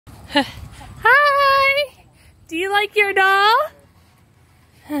Hi! Do you like your doll?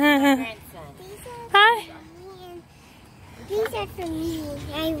 Hi. These are for me.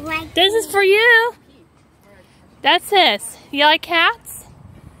 I like This is for you. That's his. You like cats?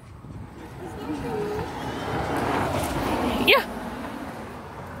 Yeah.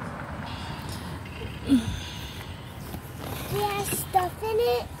 It has stuff in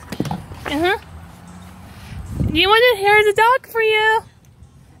it. Uh-huh. You want it? Here's a dog for you.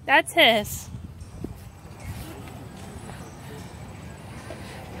 That's his.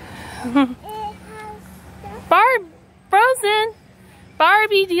 Frozen.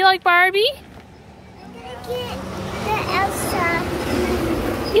 Barbie, do you like Barbie? I'm gonna get the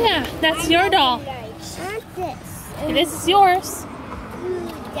Elsa. Yeah, that's your doll. I want this. This is yours. I'm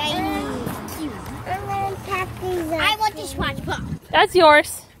gonna pack these up. I want the SpongeBob. That's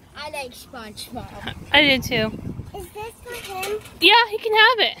yours. I like SpongeBob. I did too. Is this for him? Yeah, he can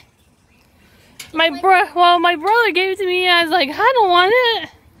have it. My brother gave it to me and I was like, I don't want it.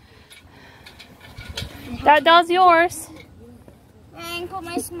 That doll's yours. And put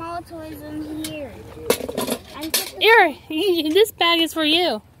my small toys in here. Here, this bag is for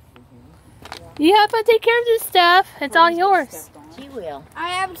you. You have to take care of this stuff. It's all yours. She will. I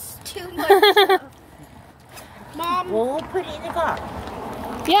have too much stuff. Mom. We'll put it in the car.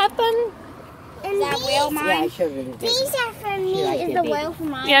 Yep, and Is that whale mine? Yeah, I showed her the video. These are for me. She liked Is it, the baby. whale for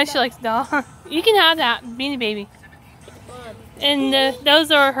mine? yeah, she likes the doll. You can have that, Beanie Baby. And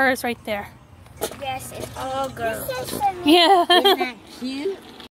those are hers right there. Yes, it's all girls. This is for me. Yeah. Isn't that cute?